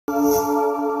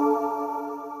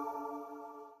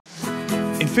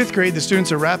In 5th grade, the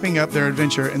students are wrapping up their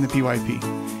adventure in the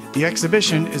PYP. The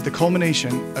exhibition is the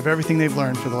culmination of everything they've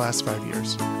learned for the last 5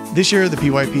 years. This year, the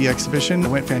PYP exhibition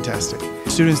went fantastic.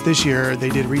 Students this year, they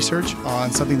did research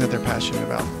on something that they're passionate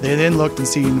about. They then looked and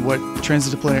seen what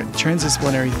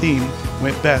transdisciplinary theme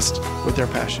went best with their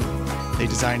passion. They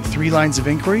designed 3 lines of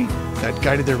inquiry that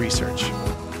guided their research.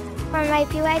 For my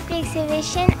PYP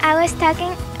exhibition, I was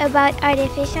talking about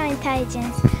artificial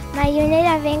intelligence. My unit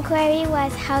of inquiry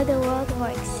was how the world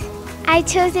works. I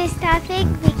chose this topic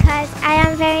because I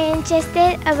am very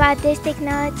interested about this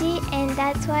technology, and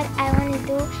that's what I want to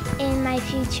do in my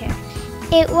future.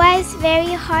 It was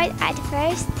very hard at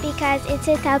first because it's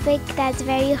a topic that's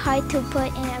very hard to put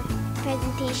in a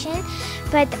presentation,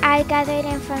 but I gathered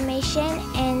information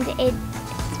and it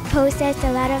possessed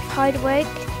a lot of hard work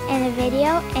in a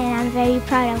video, and I'm very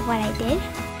proud of what I did.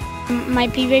 My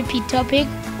PYP topic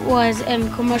was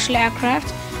commercial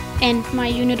aircraft, and my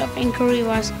unit of inquiry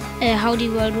was how the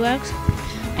world works.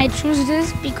 I chose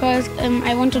this because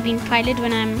I want to be a pilot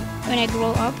when I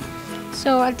grow up.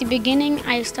 So at the beginning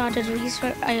I started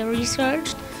research. I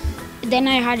researched. Then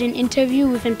I had an interview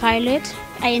with a pilot.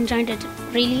 I enjoyed it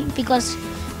really because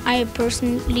I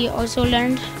personally also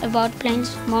learned about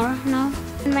planes more now.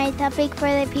 My topic for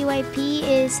the PYP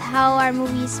is how our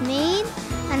movie is made,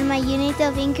 and my unit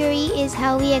of inquiry is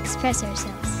how we express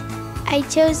ourselves. I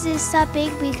chose this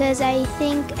topic because I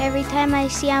think every time I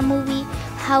see a movie,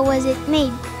 how was it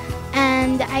made?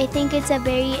 And I think it's a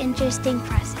very interesting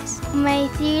process. My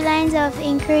 3 lines of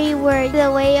inquiry were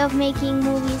the way of making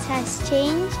movies has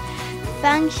changed,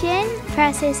 function,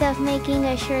 process of making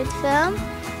a short film,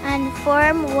 and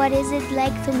form, what is it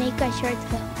like to make a short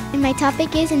film? And my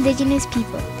topic is Indigenous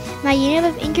people. My unit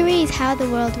of inquiry is how the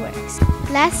world works.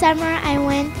 Last summer I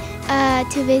went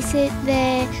to visit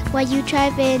the Wayu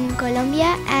tribe in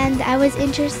Colombia, and I was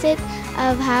interested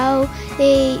of how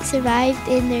they survived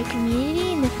in their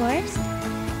community in the forest.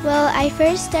 Well, I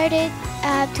first started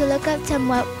to look up some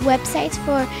websites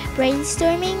for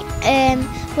brainstorming, and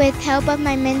with help of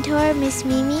my mentor, Miss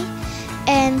Mimi,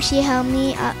 and she helped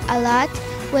me a lot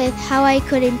with how I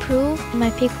could improve. My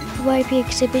PYP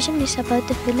exhibition is about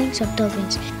the feelings of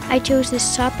dolphins. I chose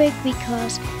this topic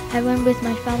because I went with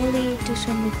my family to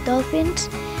swim with dolphins,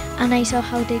 and I saw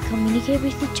how they communicate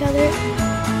with each other.